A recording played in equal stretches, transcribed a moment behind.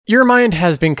Your mind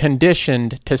has been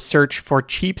conditioned to search for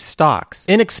cheap stocks,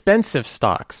 inexpensive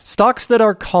stocks, stocks that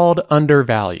are called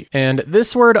undervalued. And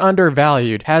this word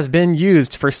undervalued has been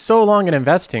used for so long in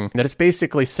investing that it's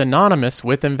basically synonymous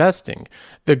with investing.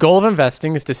 The goal of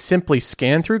investing is to simply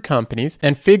scan through companies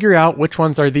and figure out which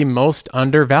ones are the most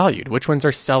undervalued, which ones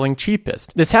are selling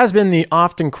cheapest. This has been the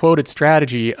often quoted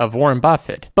strategy of Warren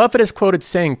Buffett. Buffett is quoted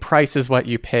saying, "Price is what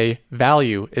you pay,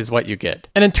 value is what you get."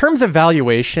 And in terms of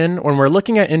valuation, when we're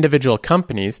looking at individual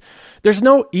companies, there's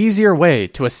no easier way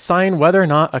to assign whether or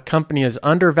not a company is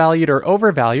undervalued or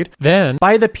overvalued than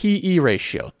by the PE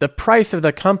ratio, the price of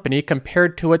the company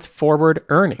compared to its forward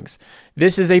earnings.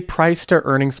 This is a price to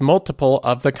earnings multiple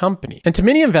of the company. And to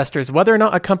many investors, whether or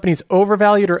not a company is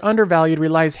overvalued or undervalued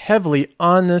relies heavily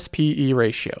on this PE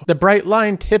ratio. The bright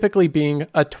line typically being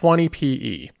a 20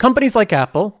 PE. Companies like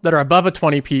Apple that are above a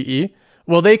 20 PE,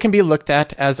 well, they can be looked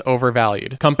at as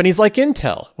overvalued. Companies like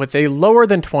Intel with a lower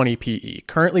than 20 PE,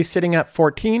 currently sitting at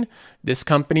 14, this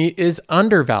company is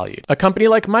undervalued. A company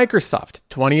like Microsoft,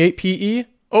 28 PE,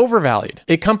 overvalued.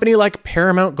 A company like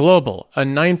Paramount Global, a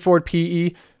 9.4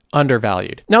 PE,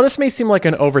 undervalued. Now, this may seem like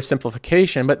an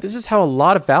oversimplification, but this is how a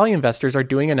lot of value investors are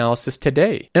doing analysis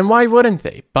today. And why wouldn't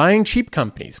they? Buying cheap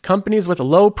companies, companies with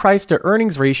low price to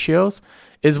earnings ratios,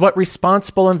 is what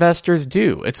responsible investors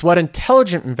do. It's what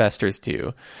intelligent investors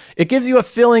do. It gives you a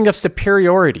feeling of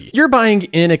superiority. You're buying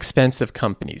inexpensive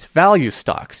companies, value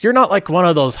stocks. You're not like one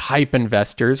of those hype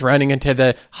investors running into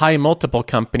the high multiple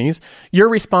companies. You're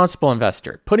a responsible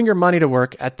investor, putting your money to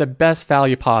work at the best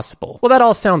value possible. Well, that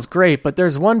all sounds great, but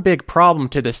there's one big problem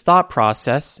to this thought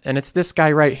process, and it's this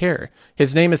guy right here.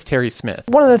 His name is Terry Smith.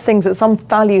 One of the things that some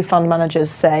value fund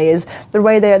managers say is the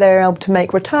way they're able to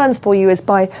make returns for you is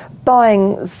by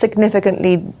buying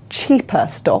significantly cheaper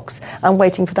stocks and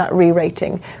waiting for that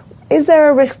re-rating. Is there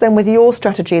a risk then with your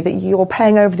strategy that you're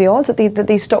paying over the odds, that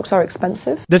these stocks are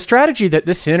expensive? The strategy that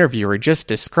this interviewer just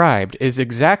described is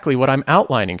exactly what I'm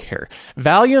outlining here.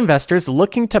 Value investors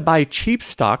looking to buy cheap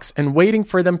stocks and waiting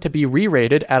for them to be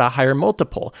re-rated at a higher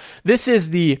multiple. This is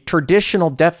the traditional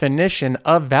definition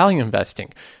of value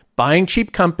investing. Buying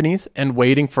cheap companies and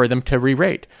waiting for them to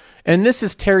re-rate. And this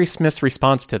is Terry Smith's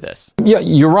response to this. Yeah,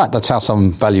 you're right. That's how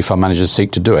some value fund managers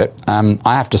seek to do it. I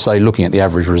have to say, looking at the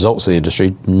average results of the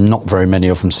industry, not very many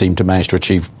of them seem to manage to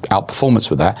achieve outperformance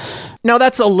with that. Now,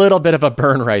 that's a little bit of a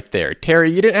burn right there.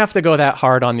 Terry, you didn't have to go that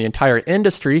hard on the entire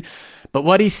industry, but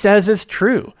what he says is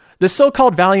true. The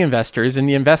so-called value investors in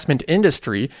the investment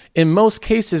industry, in most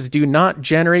cases, do not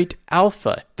generate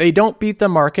alpha. They don't beat the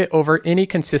market over any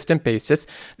consistent basis.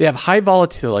 They have high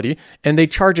volatility, and they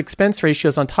charge expense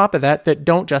ratios on top of that that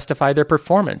don't justify their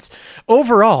performance.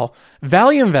 Overall,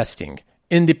 value investing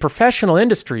in the professional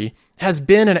industry has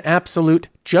been an absolute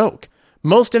joke.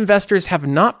 Most investors have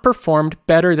not performed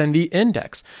better than the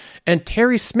index, and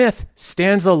Terry Smith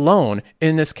stands alone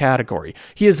in this category.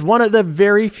 He is one of the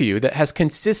very few that has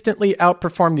consistently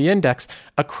outperformed the index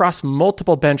across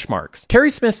multiple benchmarks.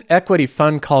 Terry Smith's equity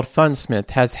fund called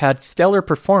Fundsmith has had stellar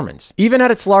performance. Even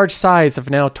at its large size of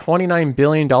now $29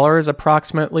 billion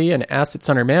approximately in assets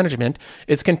under management,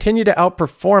 it's continued to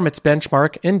outperform its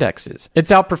benchmark indexes.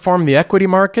 It's outperformed the equity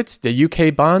markets, the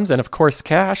UK bonds, and of course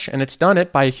cash, and it's done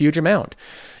it by a huge amount.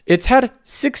 It's had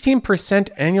 16%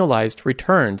 annualized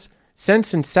returns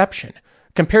since inception,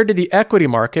 compared to the equity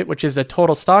market, which is the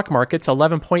total stock market's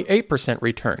 11.8%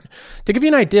 return. To give you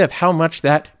an idea of how much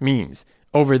that means,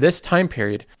 over this time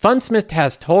period, Fundsmith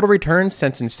has total returns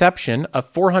since inception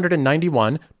of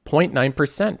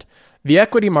 491.9%. The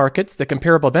equity markets, the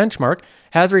comparable benchmark,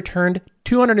 has returned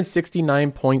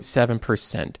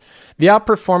 269.7%. The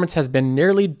outperformance has been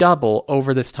nearly double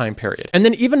over this time period. And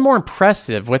then even more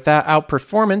impressive with that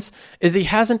outperformance is he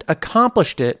hasn't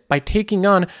accomplished it by taking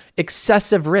on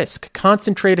excessive risk,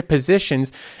 concentrated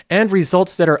positions, and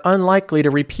results that are unlikely to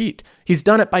repeat. He's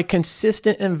done it by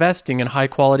consistent investing in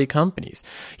high-quality companies.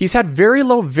 He's had very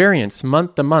low variance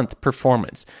month-to-month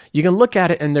performance. You can look at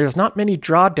it and there's not many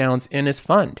drawdowns in his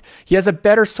fund. He has a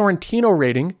better Sorrentino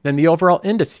rating than the overall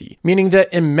indice, meaning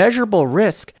that in measurable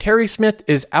risk, Terry Smith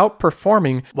is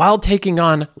outperforming while taking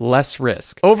on less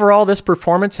risk. Overall, this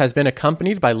performance has been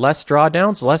accompanied by less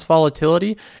drawdowns, less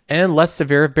volatility, and less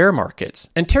severe bear markets.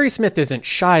 And Terry Smith isn't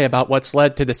shy about what's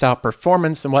led to this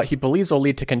outperformance and what he believes will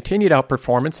lead to continued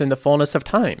outperformance in the fullness of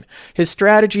time. His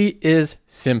strategy is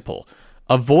simple.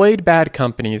 Avoid bad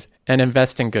companies and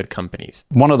invest in good companies.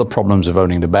 One of the problems of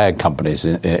owning the bad companies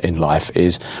in life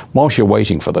is whilst you're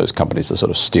waiting for those companies, the sort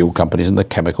of steel companies and the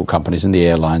chemical companies and the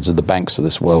airlines and the banks of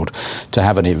this world to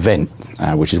have an event,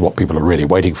 which is what people are really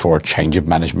waiting for, a change of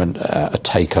management, a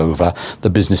takeover, the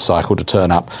business cycle to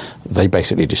turn up, they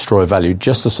basically destroy value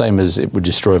just the same as it would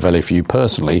destroy value for you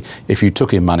personally if you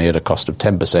took in money at a cost of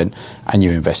 10% and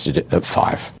you invested it at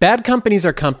 5%. Bad companies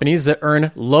are companies that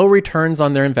earn low returns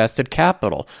on their invested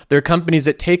capital. They're companies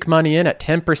that take money in at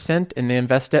 10% and they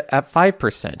invest it at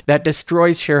 5%. That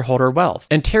destroys shareholder wealth.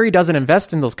 And Terry doesn't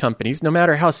invest in those companies, no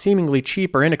matter how seemingly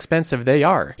cheap or inexpensive they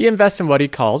are. He invests in what he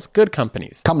calls good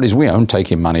companies. Companies we own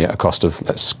take in money at a cost of,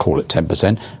 let's call it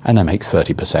 10%, and they make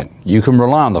 30%. You can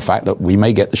rely on the fact that we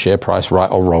may get the share price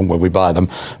right or wrong when we buy them,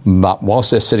 but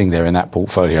whilst they're sitting there in that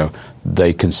portfolio,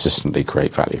 they consistently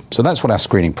create value. So that's what our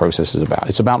screening process is about.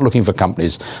 It's about looking for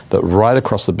companies that right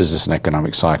across the business and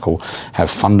economic cycle have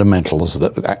fundamentals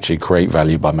that actually create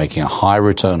value by making a high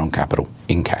return on capital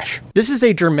in cash. This is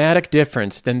a dramatic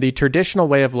difference than the traditional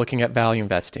way of looking at value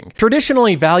investing.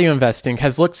 Traditionally, value investing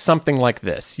has looked something like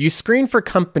this. You screen for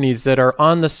companies that are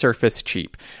on the surface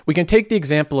cheap. We can take the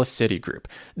example of Citigroup.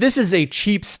 This is a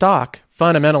cheap stock,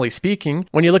 fundamentally speaking,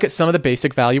 when you look at some of the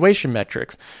basic valuation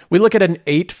metrics. We look at an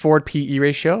 8 forward PE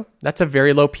ratio. That's a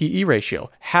very low PE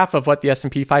ratio, half of what the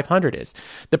S&P 500 is.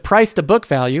 The price to book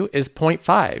value is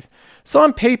 0.5. So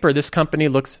on paper, this company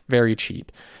looks very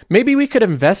cheap. Maybe we could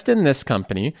invest in this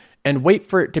company and wait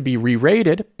for it to be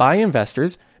re-rated by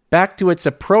investors back to its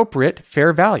appropriate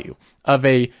fair value of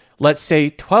a, let's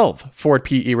say, 12 forward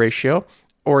PE ratio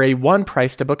or a 1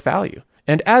 price to book value.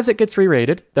 And as it gets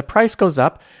re-rated, the price goes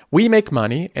up, we make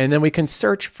money, and then we can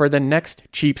search for the next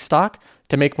cheap stock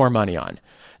to make more money on.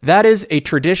 That is a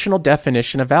traditional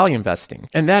definition of value investing,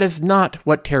 and that is not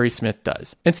what Terry Smith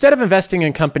does. Instead of investing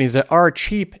in companies that are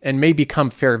cheap and may become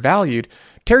fair valued,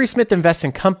 Terry Smith invests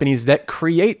in companies that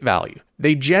create value.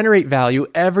 They generate value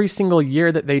every single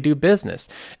year that they do business.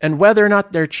 And whether or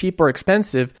not they're cheap or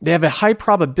expensive, they have a high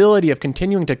probability of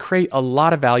continuing to create a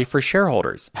lot of value for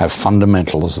shareholders. Have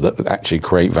fundamentals that actually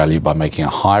create value by making a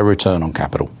high return on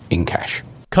capital in cash.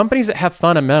 Companies that have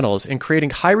fundamentals in creating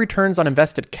high returns on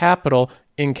invested capital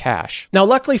in cash. Now,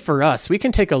 luckily for us, we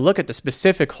can take a look at the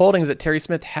specific holdings that Terry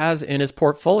Smith has in his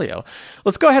portfolio.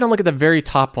 Let's go ahead and look at the very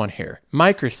top one here,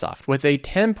 Microsoft, with a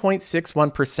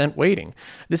 10.61% weighting.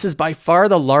 This is by far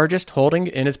the largest holding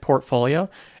in his portfolio,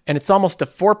 and it's almost a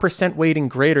 4% weighting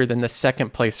greater than the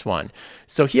second place one.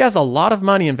 So he has a lot of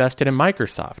money invested in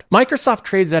Microsoft. Microsoft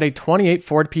trades at a 28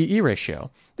 forward PE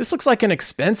ratio. This looks like an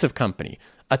expensive company.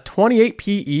 A 28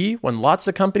 PE when lots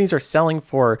of companies are selling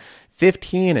for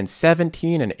 15 and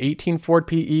 17 and 18 forward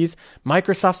PEs,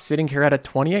 Microsoft's sitting here at a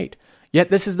 28. Yet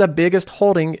this is the biggest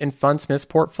holding in Fundsmith's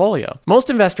portfolio. Most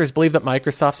investors believe that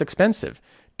Microsoft's expensive.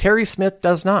 Terry Smith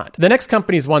does not. The next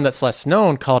company is one that's less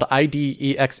known called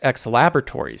IDEXX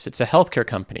Laboratories. It's a healthcare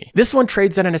company. This one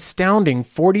trades at an astounding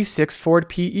 46 forward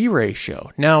PE ratio.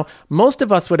 Now, most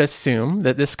of us would assume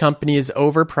that this company is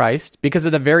overpriced because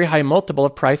of the very high multiple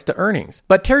of price to earnings.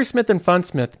 But Terry Smith and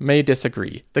Fundsmith may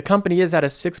disagree. The company is at a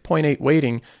 6.8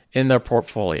 weighting in their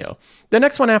portfolio. The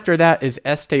next one after that is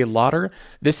Estee Lauder.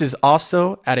 This is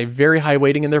also at a very high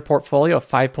weighting in their portfolio of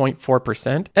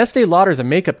 5.4%. Estee Lauder is a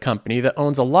makeup company that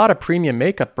owns a lot of premium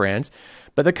makeup brands,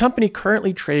 but the company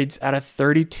currently trades at a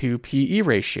 32 PE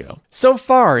ratio. So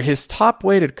far, his top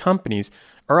weighted companies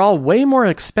are all way more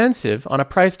expensive on a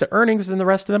price to earnings than the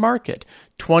rest of the market.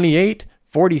 28,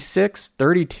 46,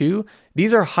 32.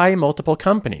 These are high multiple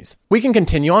companies. We can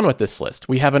continue on with this list.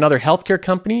 We have another healthcare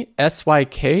company,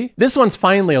 SYK. This one's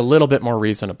finally a little bit more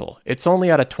reasonable. It's only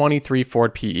at a 23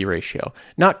 forward PE ratio.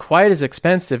 Not quite as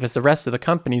expensive as the rest of the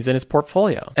companies in his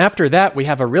portfolio. After that, we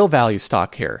have a real value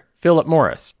stock here, Philip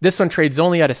Morris. This one trades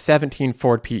only at a 17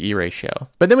 forward PE ratio.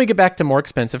 But then we get back to more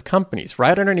expensive companies.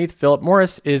 Right underneath Philip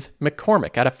Morris is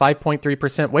McCormick at a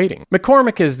 5.3% weighting.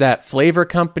 McCormick is that flavor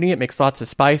company. It makes lots of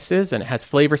spices and it has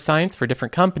flavor science for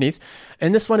different companies.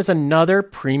 And this one is another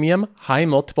premium high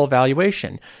multiple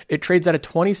valuation. It trades at a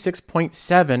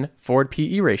 26.7 forward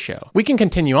PE ratio. We can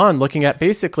continue on looking at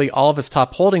basically all of his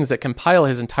top holdings that compile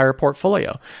his entire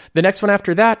portfolio. The next one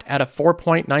after that at a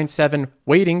 4.97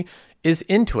 weighting is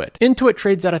Intuit. Intuit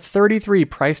trades at a 33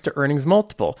 price to earnings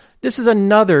multiple. This is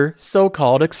another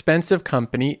so-called expensive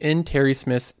company in Terry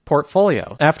Smith's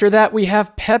portfolio. After that, we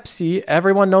have Pepsi.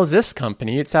 Everyone knows this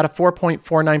company. It's at a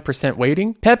 4.49%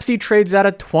 weighting. Pepsi trades at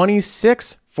a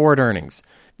 26 forward earnings.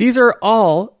 These are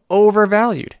all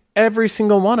overvalued. Every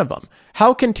single one of them.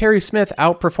 How can Terry Smith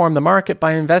outperform the market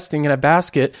by investing in a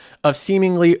basket of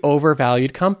seemingly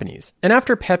overvalued companies? And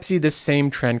after Pepsi, this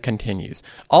same trend continues.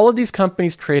 All of these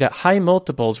companies trade at high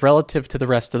multiples relative to the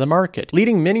rest of the market,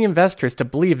 leading many investors to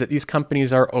believe that these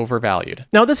companies are overvalued.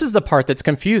 Now, this is the part that's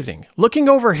confusing. Looking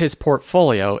over his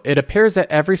portfolio, it appears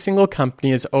that every single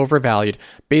company is overvalued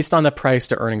based on the price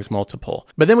to earnings multiple.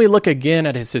 But then we look again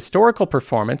at his historical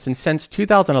performance, and since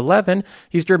 2011,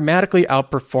 he's dramatically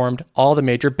outperformed all the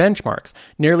major benchmarks,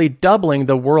 nearly doubling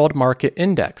the world market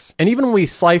index. And even when we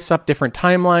slice up different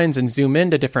timelines and zoom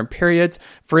into different periods,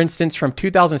 for instance, from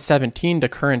 2017 to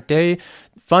current day,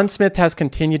 Fundsmith has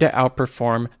continued to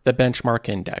outperform the benchmark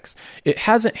index. It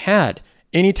hasn't had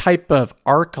any type of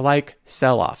arc-like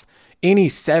sell-off, any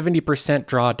 70%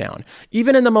 drawdown.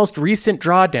 Even in the most recent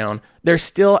drawdown, they're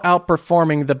still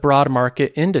outperforming the broad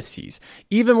market indices,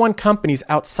 even when companies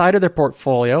outside of their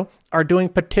portfolio are doing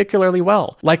particularly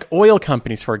well, like oil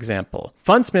companies, for example.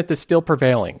 Fundsmith is still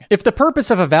prevailing. If the purpose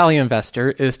of a value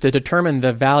investor is to determine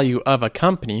the value of a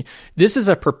company, this is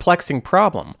a perplexing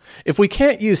problem. If we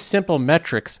can't use simple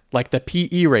metrics like the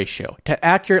PE ratio to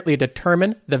accurately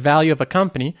determine the value of a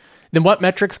company, then what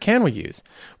metrics can we use?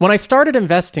 When I started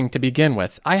investing to begin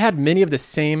with, I had many of the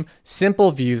same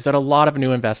simple views that a lot of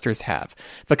new investors have.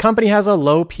 If a company has a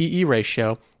low PE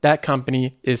ratio, that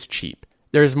company is cheap.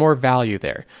 There's more value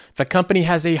there. If a company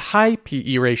has a high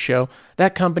PE ratio,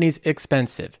 that company's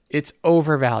expensive. It's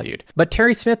overvalued. But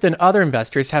Terry Smith and other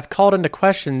investors have called into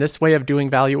question this way of doing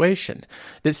valuation.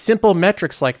 That simple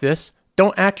metrics like this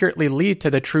don't accurately lead to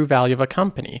the true value of a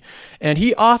company. And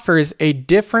he offers a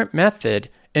different method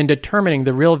in determining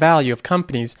the real value of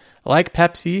companies like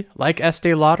Pepsi, like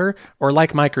Estee Lauder, or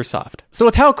like Microsoft. So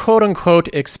with how quote-unquote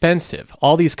expensive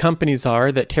all these companies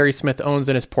are that Terry Smith owns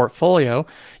in his portfolio,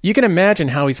 you can imagine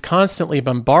how he's constantly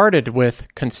bombarded with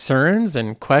concerns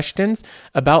and questions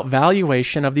about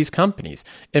valuation of these companies.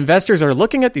 Investors are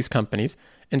looking at these companies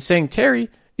and saying, Terry,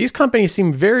 these companies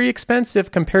seem very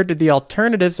expensive compared to the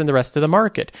alternatives in the rest of the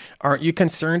market. Aren't you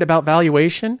concerned about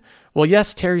valuation? Well,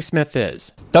 yes, Terry Smith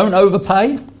is. Don't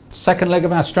overpay. Second leg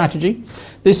of our strategy.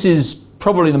 This is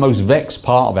probably the most vexed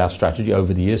part of our strategy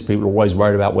over the years. People are always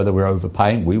worried about whether we're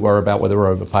overpaying. We worry about whether we're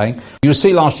overpaying. You'll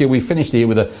see last year we finished the year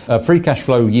with a free cash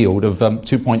flow yield of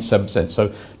 2.7%.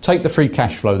 So take the free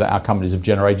cash flow that our companies have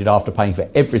generated after paying for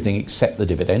everything except the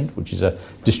dividend, which is a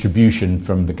distribution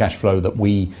from the cash flow that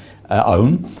we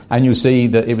own, and you'll see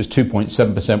that it was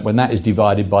 2.7% when that is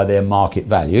divided by their market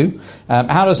value.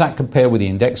 How does that compare with the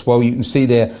index? Well, you can see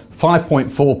there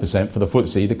 5.4% for the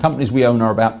FTSE. The companies we own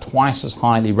are about twice as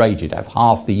highly rated, have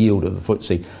half the yield of the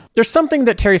FTSE. There's something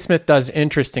that Terry Smith does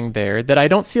interesting there that I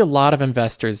don't see a lot of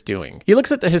investors doing. He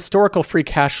looks at the historical free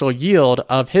cash flow yield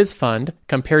of his fund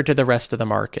compared to the rest of the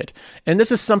market. And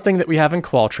this is something that we have in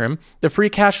Qualtrim. The free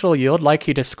cash flow yield, like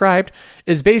he described,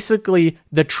 is basically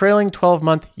the trailing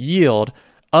 12-month yield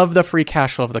of the free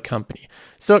cash flow of the company.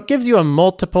 So it gives you a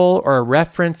multiple or a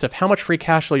reference of how much free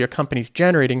cash flow your company's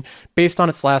generating based on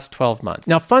its last 12 months.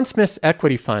 Now, Fundsmith's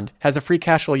equity fund has a free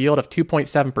cash flow yield of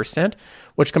 2.7%,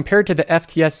 which compared to the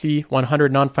FTSE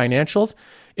 100 non-financials,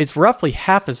 is roughly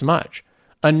half as much.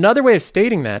 Another way of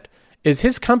stating that is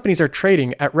his companies are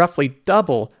trading at roughly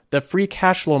double the free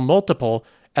cash flow multiple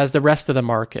as the rest of the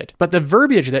market. But the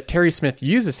verbiage that Terry Smith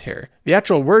uses here, the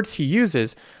actual words he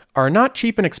uses, are not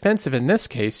cheap and expensive in this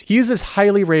case. He uses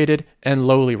highly rated and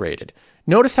lowly rated.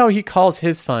 Notice how he calls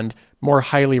his fund more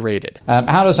highly rated.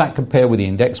 How does that compare with the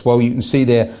index? Well, you can see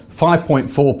there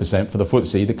 5.4% for the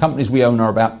FTSE. The companies we own are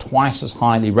about twice as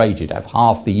highly rated, have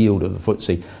half the yield of the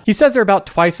FTSE. He says they're about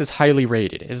twice as highly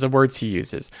rated, is the words he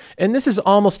uses. And this is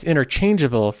almost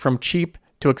interchangeable from cheap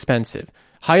to expensive.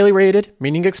 Highly rated,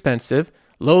 meaning expensive.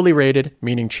 Lowly rated,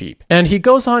 meaning cheap. And he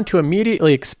goes on to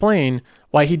immediately explain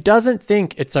why he doesn't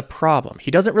think it's a problem.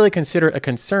 He doesn't really consider it a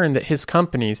concern that his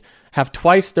companies have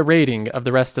twice the rating of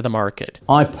the rest of the market.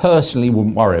 I personally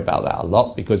wouldn't worry about that a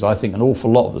lot because I think an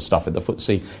awful lot of the stuff in the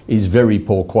FTSE is very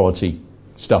poor quality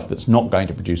stuff that's not going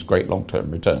to produce great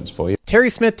long-term returns for you. Terry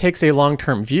Smith takes a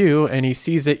long-term view, and he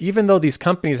sees that even though these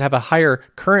companies have a higher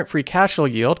current free cash flow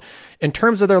yield, in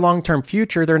terms of their long-term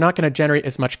future, they're not going to generate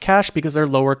as much cash because they're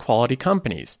lower quality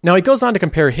companies. Now, he goes on to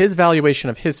compare his valuation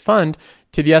of his fund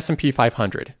to the S&P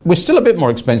 500. We're still a bit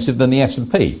more expensive than the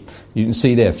S&P. You can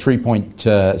see there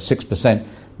 3.6%.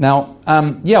 Now,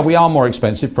 we are more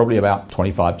expensive, probably about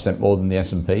 25% more than the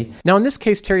S&P. Now, in this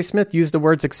case, Terry Smith used the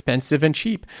words expensive and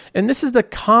cheap. And this is the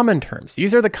common terms.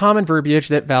 These are the common verbiage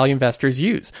that value investors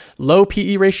use. Low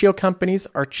PE ratio companies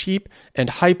are cheap and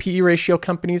high PE ratio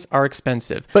companies are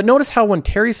expensive. But notice how when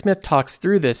Terry Smith talks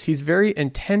through this, he's very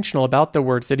intentional about the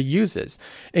words that he uses.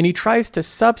 And he tries to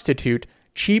substitute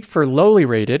cheap for lowly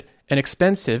rated, and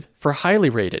expensive for highly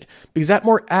rated, because that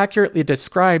more accurately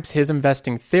describes his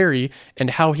investing theory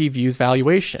and how he views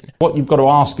valuation. What you've got to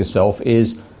ask yourself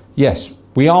is, yes,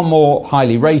 we are more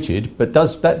highly rated, but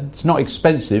it's not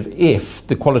expensive if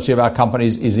the quality of our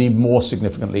companies is even more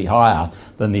significantly higher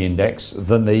than the index,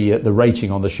 than the rating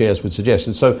on the shares would suggest.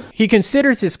 And so he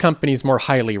considers his companies more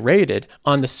highly rated.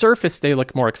 On the surface, they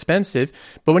look more expensive,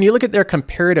 but when you look at their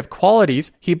comparative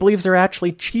qualities, he believes they're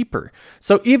actually cheaper.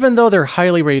 So even though they're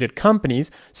highly rated companies,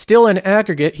 still in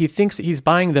aggregate, he thinks that he's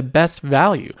buying the best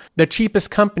value, the cheapest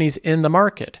companies in the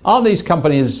market. Are these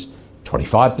companies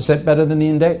 25% better than the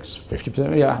index?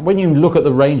 50%? Yeah. When you look at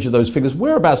the range of those figures,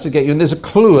 we're about to get you, and there's a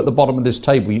clue at the bottom of this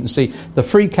table. You can see the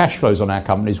free cash flows on our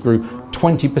companies grew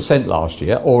 20% last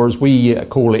year, or as we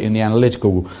call it in the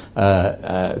analytical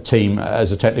team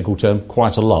as a technical term,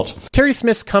 quite a lot. Terry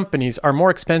Smith's companies are more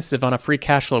expensive on a free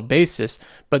cash flow basis,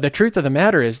 but the truth of the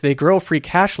matter is they grow free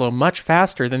cash flow much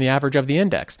faster than the average of the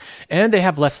index, and they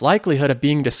have less likelihood of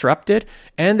being disrupted,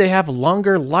 and they have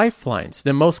longer lifelines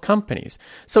than most companies.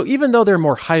 So even though they're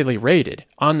more highly rated,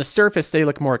 on the surface they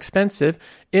look more expensive,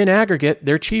 in aggregate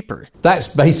they're cheaper. That's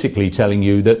basically telling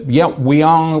you that, yeah, we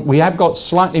have got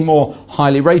slightly more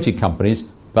highly rated companies,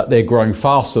 but they're growing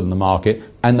faster than the market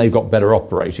and they've got better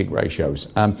operating ratios.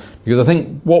 Because I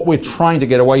think what we're trying to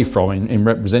get away from in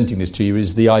representing this to you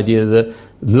is the idea that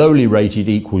lowly rated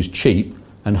equals cheap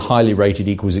and highly rated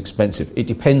equals expensive. It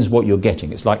depends what you're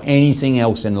getting. It's like anything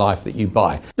else in life that you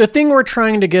buy. The thing we're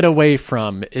trying to get away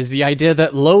from is the idea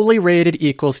that lowly rated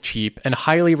equals cheap and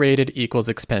highly rated equals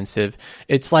expensive.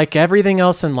 It's like everything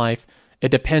else in life. It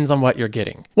depends on what you're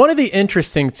getting. One of the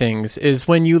interesting things is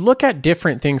when you look at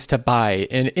different things to buy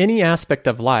in any aspect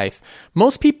of life,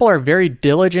 most people are very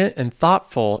diligent and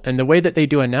thoughtful in the way that they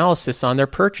do analysis on their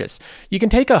purchase. You can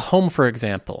take a home, for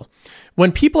example.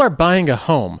 When people are buying a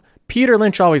home, Peter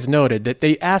Lynch always noted that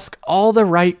they ask all the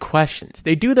right questions.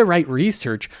 They do the right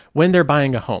research when they're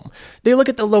buying a home. They look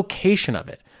at the location of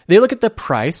it. They look at the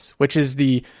price, which is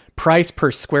the price per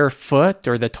square foot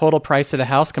or the total price of the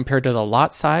house compared to the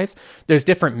lot size. There's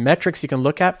different metrics you can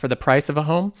look at for the price of a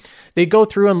home. They go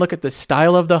through and look at the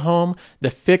style of the home,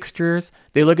 the fixtures.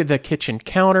 They look at the kitchen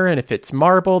counter, and if it's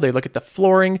marble, they look at the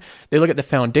flooring. They look at the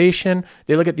foundation.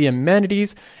 They look at the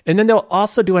amenities. And then they'll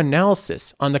also do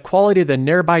analysis on the quality of the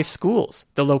nearby schools,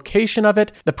 the location of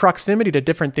it, the proximity to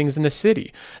different things in the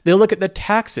city. They'll look at the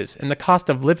taxes and the cost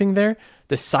of living there,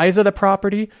 the size of the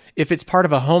property, if it's part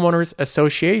of a homeowners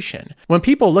association. When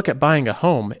people look at buying a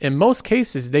home, in most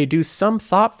cases, they do some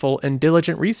thoughtful and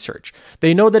diligent research.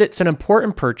 They know that it's an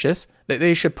important purchase that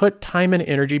they should put time and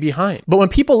energy behind. But when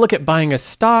people look at buying a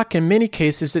stock, in many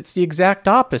cases, it's the exact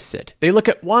opposite. They look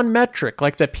at one metric,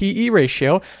 like the PE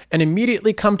ratio, and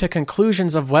immediately come to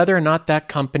conclusions of whether or not that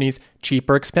company's cheap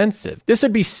or expensive. This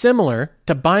would be similar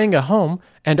to buying a home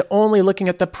and only looking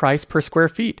at the price per square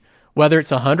feet, whether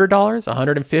it's $100,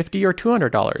 $150, or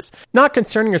 $200. Not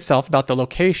concerning yourself about the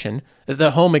location, that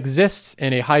the home exists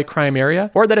in a high crime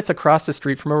area, or that it's across the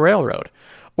street from a railroad,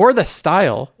 or the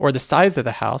style or the size of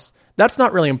the house. That's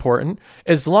not really important.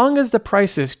 As long as the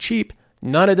price is cheap,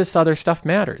 none of this other stuff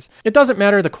matters. It doesn't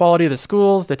matter the quality of the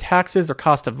schools, the taxes or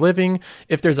cost of living,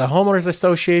 if there's a homeowners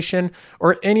association,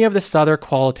 or any of this other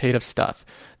qualitative stuff.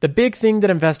 The big thing that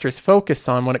investors focus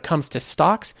on when it comes to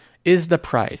stocks is the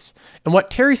price. And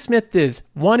what Terry Smith is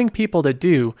wanting people to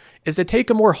do is to take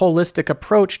a more holistic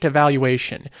approach to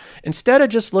valuation. Instead of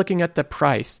just looking at the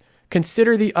price,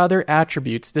 consider the other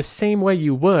attributes the same way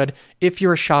you would if you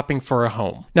were shopping for a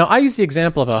home. Now, I use the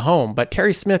example of a home, but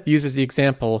Terry Smith uses the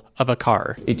example of a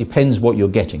car. It depends what you're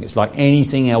getting. It's like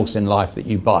anything else in life that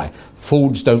you buy.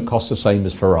 Fords don't cost the same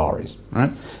as Ferraris,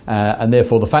 right? And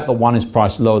therefore, the fact that one is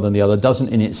priced lower than the other doesn't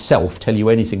in itself tell you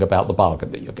anything about the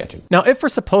bargain that you're getting. Now, if we're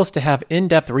supposed to have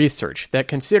in-depth research that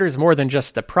considers more than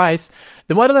just the price,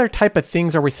 then what other type of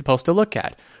things are we supposed to look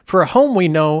at? For a home, we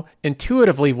know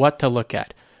intuitively what to look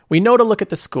at. We know to look at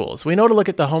the schools. We know to look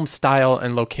at the home style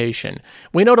and location.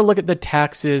 We know to look at the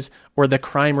taxes or the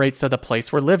crime rates of the place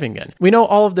we're living in. We know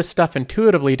all of this stuff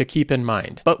intuitively to keep in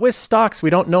mind. But with stocks, we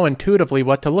don't know intuitively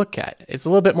what to look at. It's a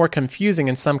little bit more confusing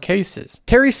in some cases.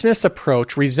 Terry Smith's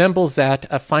approach resembles that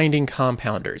of finding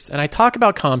compounders. And I talk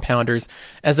about compounders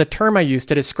as a term I use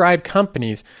to describe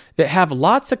companies that have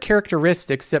lots of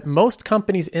characteristics that most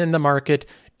companies in the market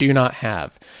do not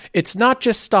have. It's not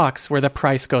just stocks where the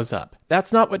price goes up.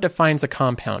 That's not what defines a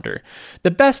compounder.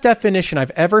 The best definition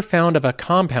I've ever found of a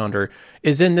compounder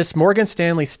is in this Morgan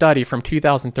Stanley study from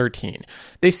 2013.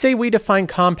 They say we define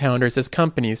compounders as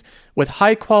companies with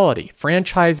high-quality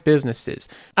franchise businesses,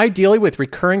 ideally with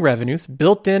recurring revenues,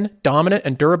 built-in, dominant,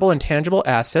 and durable intangible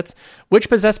assets, which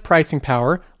possess pricing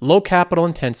power, low capital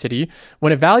intensity.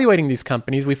 When evaluating these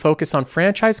companies, we focus on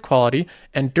franchise quality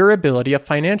and durability of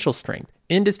financial strength,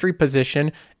 industry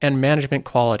position, and management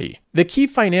quality. The key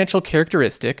financial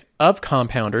characteristic of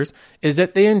compounders is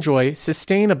that they enjoy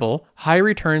sustainable, high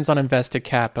returns on invested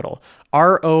capital,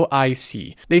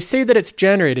 ROIC. They say that it's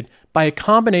generated by a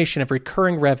combination of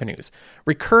recurring revenues.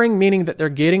 Recurring meaning that they're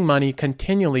getting money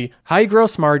continually, high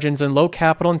gross margins, and low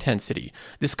capital intensity.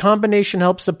 This combination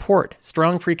helps support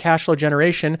strong free cash flow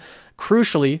generation,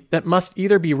 crucially, that must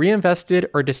either be reinvested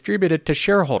or distributed to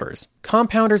shareholders.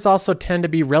 Compounders also tend to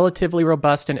be relatively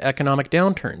robust in economic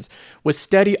downturns, with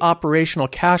steady operational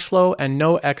cash flow and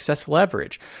no excess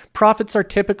leverage. Profits are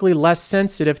typically less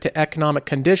sensitive to economic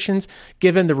conditions,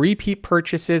 given the repeat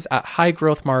purchases at high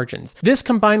growth margins. This,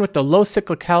 combined with the low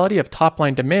cyclicality of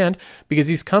top-line demand, because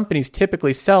these companies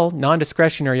typically sell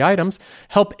non-discretionary items,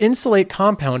 help insulate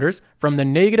compounders from the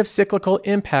negative cyclical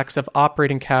impacts of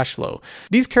operating cash flow.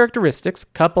 These characteristics,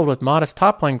 coupled with modest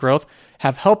top-line growth,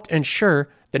 have helped ensure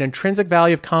that intrinsic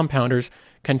value of compounders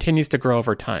continues to grow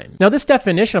over time. Now, this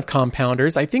definition of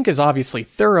compounders, I think, is obviously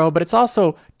thorough, but it's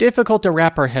also difficult to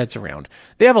wrap our heads around.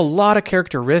 They have a lot of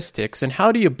characteristics, and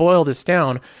how do you boil this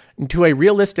down into a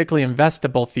realistically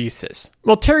investable thesis?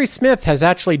 Well, Terry Smith has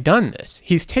actually done this.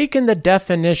 He's taken the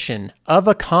definition of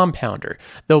a compounder,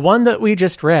 the one that we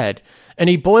just read, and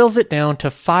he boils it down to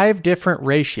 5 different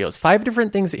ratios, 5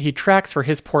 different things that he tracks for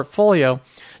his portfolio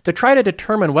to try to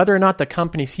determine whether or not the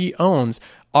companies he owns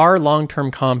are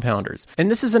long-term compounders. And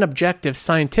this is an objective,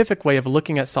 scientific way of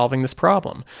looking at solving this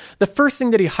problem. The first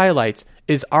thing that he highlights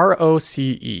is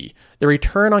ROCE. The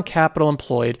return on capital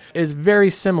employed is very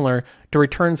similar to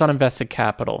returns on invested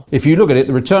capital. If you look at it,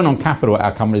 the return on capital at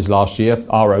our companies last year,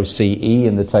 ROCE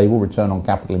in the table, return on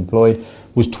capital employed,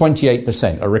 was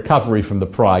 28%, a recovery from the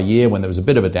prior year when there was a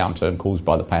bit of a downturn caused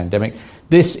by the pandemic.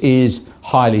 This is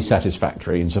highly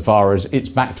satisfactory insofar as it's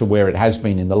back to where it has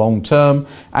been in the long term,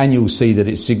 and you'll see that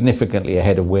it's significantly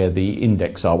ahead of where the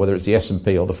index are, whether it's the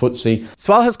S&P or the FTSE.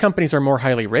 So while his companies are more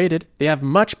highly rated, they have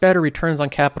much better returns on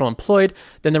capital employed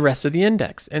than the rest of the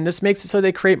index, and this makes it so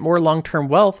they create more long-term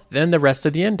wealth than the rest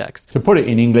of the index. To put it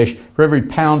in English, for every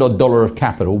pound or dollar of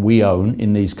capital we own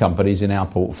in these companies in our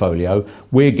portfolio,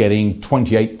 we're getting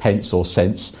 28 pence or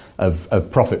cents of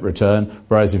profit return,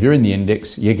 whereas if you're in the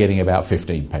index, you're getting about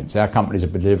 15 pence. Our companies are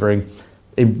delivering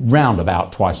round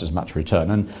about twice as much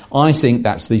return. And I think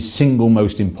that's the single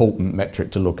most important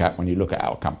metric to look at when you look at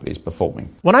our companies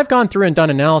performing. When I've gone through and done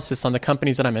analysis on the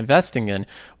companies that I'm investing in,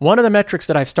 one of the metrics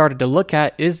that I've started to look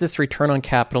at is this return on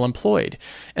capital employed.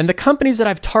 And the companies that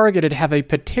I've targeted have a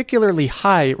particularly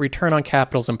high return on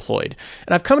capitals employed.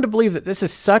 And I've come to believe that this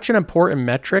is such an important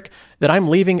metric that I'm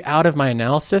leaving out of my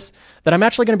analysis that I'm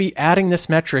actually going to be adding this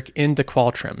metric into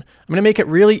Qualtrim. I'm going to make it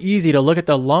really easy to look at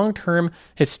the long-term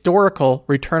historical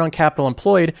return on capital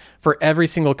employed for every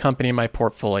single company in my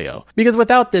portfolio. Because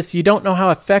without this, you don't know how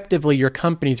effectively your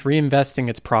company's reinvesting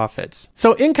its profits.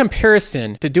 So in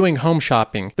comparison to doing home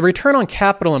shopping, the return on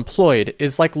capital employed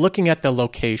is like looking at the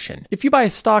location. If you buy a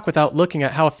stock without looking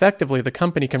at how effectively the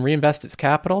company can reinvest its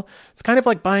capital, it's kind of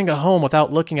like buying a home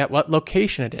without looking at what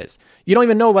location it is. You don't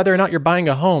even know whether or not you're buying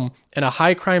a home in a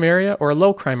high crime area or a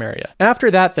low crime area.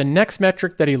 After that, the next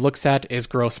metric that he looks at is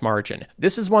gross margin.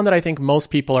 This is one that I think most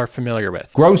people are familiar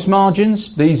with. Gross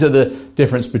margins, these are the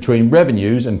difference between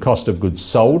revenues and cost of goods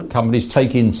sold. Companies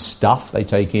take in stuff, they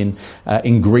take in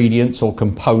ingredients or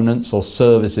components or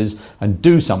services and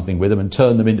do something with them and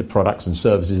turn them into products and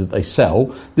services that they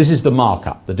sell. This is the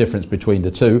markup, the difference between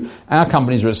the two. Our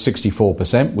companies are at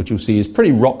 64%, which you'll see is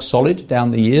pretty rock solid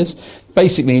down the years.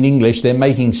 Basically, in English, they're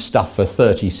making stuff for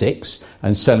 36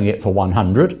 and selling it for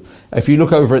 100. If you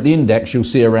look over at the index, you'll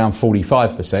see around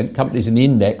 45%. Companies in the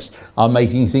index are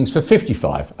making things for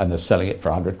 55 and they're selling it for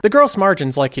 100. The gross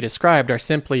margins, like he described, are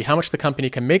simply how much the company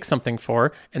can make something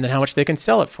for and then how much they can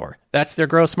sell it for. That's their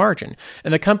gross margin.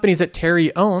 And the companies that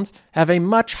Terry owns have a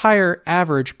much higher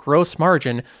average gross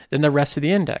margin than the rest of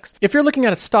the index. If you're looking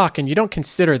at a stock and you don't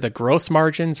consider the gross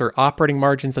margins or operating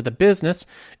margins of the business,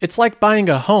 it's like buying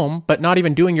a home but not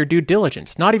even doing your due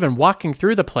diligence, not even walking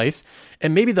through the place,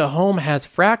 and maybe the home has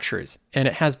fractures and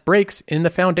it has breaks in the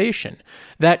foundation.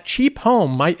 That cheap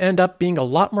home might end up being a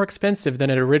lot more expensive than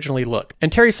it originally looked.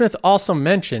 And Terry Smith also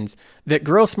mentions that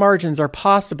gross margins are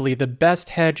possibly the best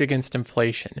hedge against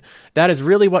inflation. That is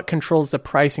really what controls the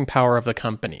pricing power of the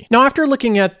company. Now, after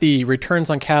looking at the returns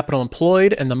on capital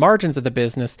employed and the margins of the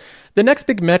business, the next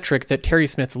big metric that Terry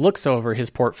Smith looks over his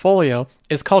portfolio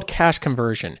is called cash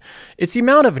conversion. It's the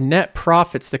amount of net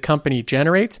profits the company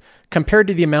generates compared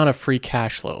to the amount of free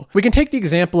cash flow. We can take the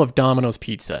example of Domino's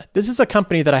Pizza. This is a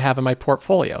company that I have in my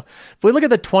portfolio. If we look at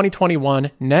the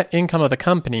 2021 net income of the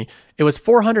company, it was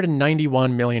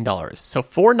 $491 million. So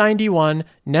 $491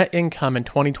 net income in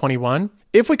 2021.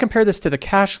 If we compare this to the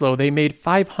cash flow, they made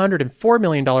 $504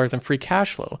 million in free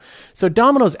cash flow. So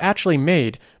Domino's actually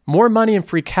made more money in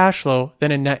free cash flow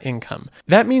than in net income.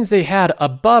 That means they had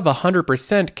above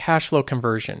 100% cash flow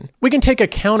conversion. We can take a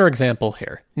counterexample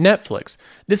here. Netflix.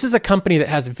 This is a company that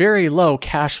has very low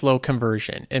cash flow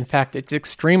conversion. In fact, it's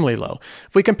extremely low.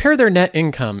 If we compare their net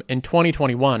income in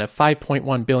 2021 of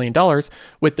 $5.1 billion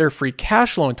with their free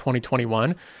cash flow in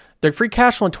 2021, their free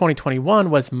cash flow in 2021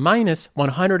 was minus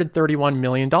 $131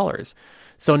 million.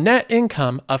 So net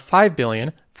income of $5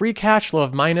 billion, free cash flow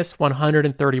of minus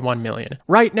 $131 million.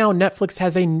 Right now, Netflix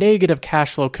has a negative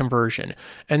cash flow conversion,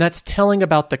 and that's telling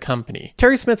about the company.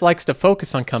 Terry Smith likes to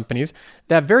focus on companies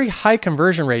that have very high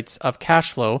conversion rates of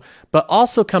cash flow, but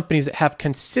also companies that have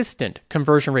consistent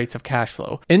conversion rates of cash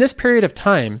flow. In this period of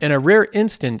time, in a rare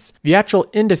instance, the actual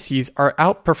indices are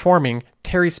outperforming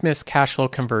Terry Smith's cash flow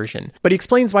conversion. But he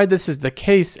explains why this is the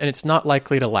case and it's not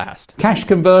likely to last. Cash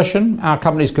conversion, our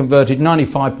company's converted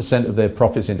 95% of their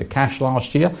profits into cash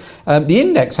last year. The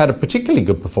index had a particularly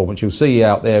good performance. You'll see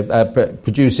out there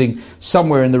producing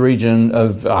somewhere in the region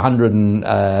of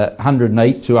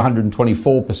 108 to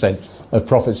 124% of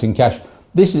profits in cash.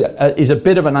 This is a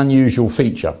bit of an unusual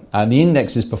feature, and the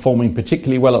index is performing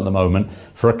particularly well at the moment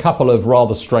for a couple of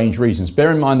rather strange reasons.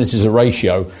 Bear in mind this is a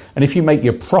ratio, and if you make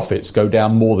your profits go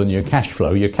down more than your cash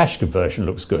flow, your cash conversion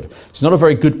looks good. It's not a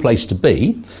very good place to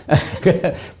be,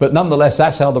 but nonetheless,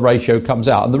 that's how the ratio comes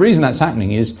out. And the reason that's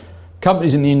happening is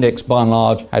companies in the index, by and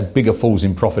large, had bigger falls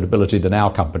in profitability than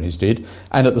our companies did.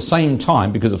 And at the same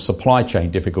time, because of supply chain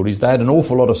difficulties, they had an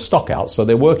awful lot of stock out. So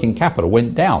their working capital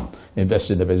went down,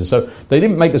 invested in the business. So they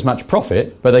didn't make as much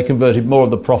profit, but they converted more of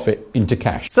the profit into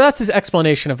cash. So that's his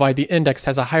explanation of why the index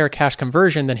has a higher cash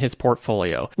conversion than his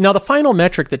portfolio. Now, the final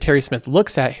metric that Terry Smith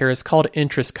looks at here is called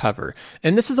interest cover.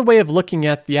 And this is a way of looking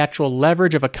at the actual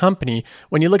leverage of a company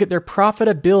when you look at their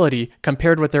profitability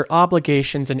compared with their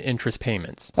obligations and interest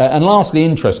payments. And lastly,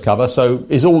 interest cover. So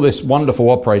is all this wonderful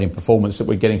operating performance that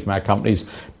we're getting from our companies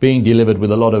being delivered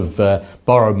with a lot of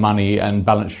borrowed money and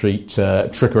balance sheet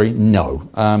trickery? No.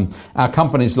 Our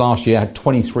companies last year had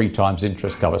 23 times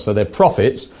interest cover. So their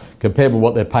profits, compared with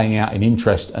what they're paying out in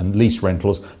interest and lease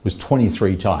rentals, was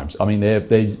 23 times. I mean,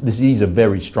 these are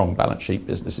very strong balance sheet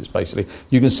businesses, basically.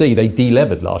 You can see they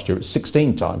delevered last year at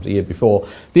 16 times the year before.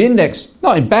 The index,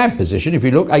 not in bad position. If you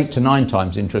look, 8 to 9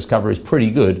 times interest cover is pretty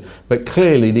good, but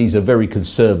clearly these are very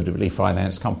conservatively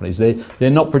financed companies. They're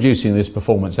not producing this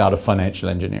performance out of financial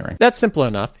engineering. That's simple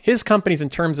enough. His companies, in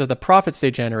terms of the profits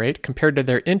they generate compared to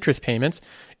their interest payments,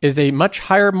 is a much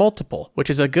higher multiple, which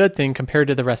is a good thing compared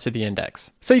to the rest of the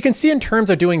index. So you can see in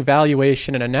terms of doing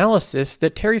valuation and analysis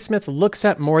that Terry Smith looks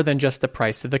at more than just the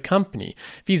price of the company.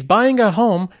 If he's buying a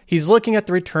home, he's looking at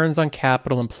the returns on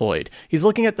capital employed. He's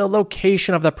looking at the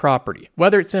location of the property,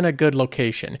 whether it's in a good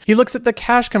location. He looks at the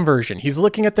cash conversion. He's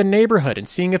looking at the neighborhood and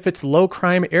seeing if it's low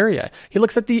crime area. He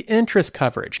looks at the interest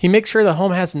coverage. He makes sure the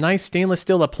home has nice stainless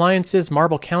steel appliances,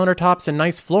 marble countertops, and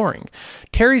nice flooring.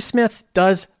 Terry Smith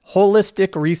does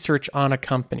holistic research on a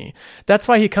company. That's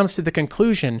why he comes to the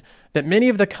conclusion that many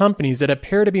of the companies that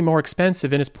appear to be more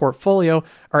expensive in his portfolio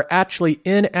are actually,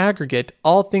 in aggregate,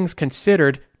 all things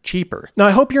considered, cheaper. Now,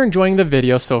 I hope you're enjoying the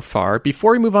video so far.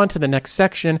 Before we move on to the next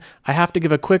section, I have to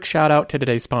give a quick shout out to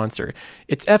today's sponsor.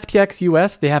 It's FTX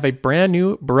US. They have a brand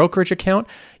new brokerage account.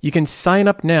 You can sign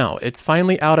up now. It's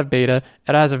finally out of beta.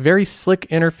 It has a very slick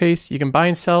interface. You can buy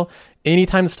and sell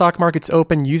anytime the stock market's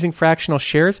open using fractional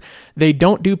shares. They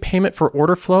don't do payment for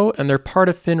order flow, and they're part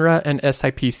of FINRA and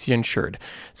SIPC insured.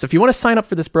 So if you want to sign up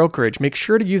for this brokerage, make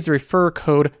sure to use the referrer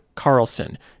code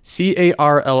Carlson,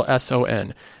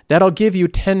 CARLSON. That'll give you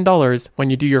 $10 when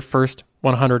you do your first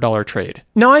 $100 trade.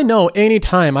 Now, I know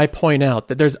anytime I point out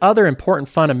that there's other important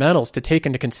fundamentals to take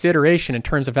into consideration in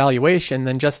terms of valuation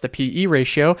than just the PE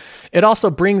ratio, it also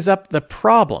brings up the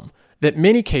problem that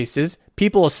many cases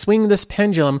people will swing this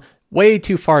pendulum way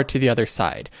too far to the other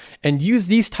side and use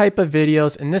these type of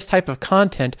videos and this type of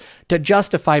content to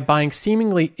justify buying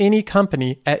seemingly any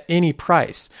company at any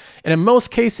price. And in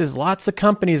most cases, lots of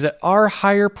companies that are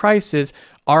higher prices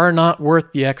are not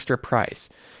worth the extra price.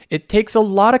 It takes a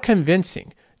lot of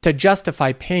convincing to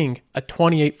justify paying a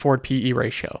 28 forward PE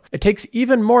ratio. It takes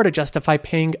even more to justify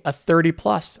paying a 30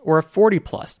 plus or a 40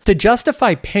 plus. To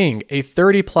justify paying a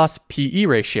 30 plus PE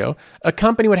ratio, a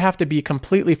company would have to be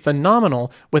completely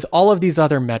phenomenal with all of these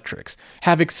other metrics,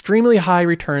 have extremely high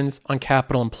returns on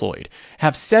capital employed,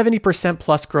 have 70%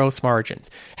 plus gross margins,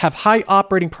 have high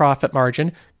operating profit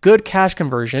margin, good cash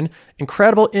conversion,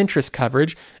 incredible interest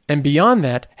coverage, and beyond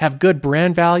that, have good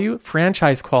brand value,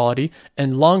 franchise quality,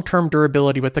 and long-term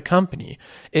durability with the company.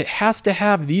 It has to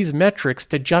have these metrics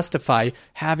to justify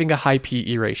having a high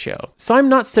PE ratio. So I'm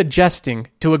not suggesting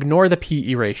to ignore the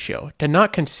PE ratio, to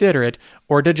not consider it,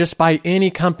 or to just buy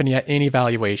any company at any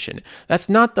valuation. That's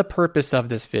not the purpose of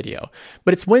this video.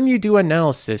 But it's when you do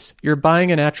analysis, you're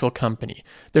buying an actual company.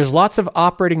 There's lots of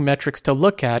operating metrics to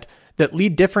look at that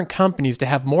lead different companies to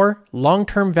have more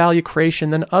long-term value creation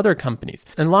than other companies.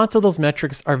 And lots of those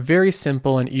metrics are very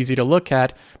simple and easy to look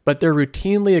at, but they're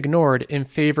routinely ignored in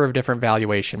favor of different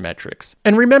valuation metrics.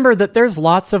 And remember that there's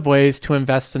lots of ways to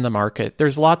invest in the market.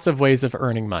 There's lots of ways of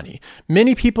earning money.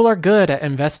 Many people are good at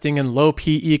investing in low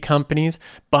PE companies,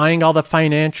 buying all the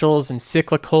financials and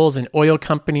cyclicals and oil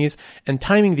companies, and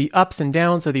timing the ups and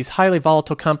downs of these highly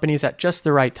volatile companies at just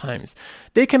the right times.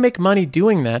 They can make money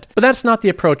doing that, but that's not the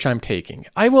approach I'm taking.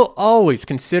 I will always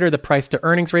consider the price to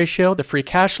earnings ratio, the free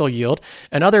cash flow yield,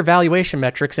 and other valuation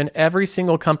metrics in every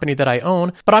single company that I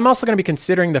own, but I'm also going to be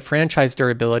considering the franchise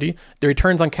durability, the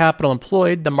returns on capital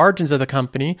employed, the margins of the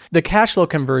company, the cash flow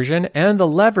conversion, and the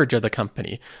leverage of the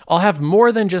company. I'll have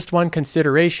more than just one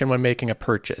consideration when making a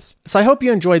purchase. So I hope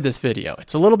you enjoyed this video.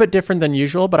 It's a little bit different than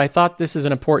usual, but I thought this is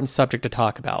an important subject to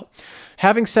talk about.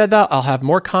 Having said that, I'll have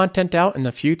more content out in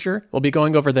the future. We'll be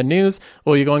going over the news,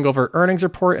 we'll be going over earnings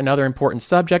report and other important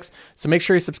subjects, so make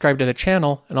sure you subscribe to the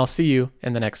channel, and I'll see you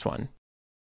in the next one.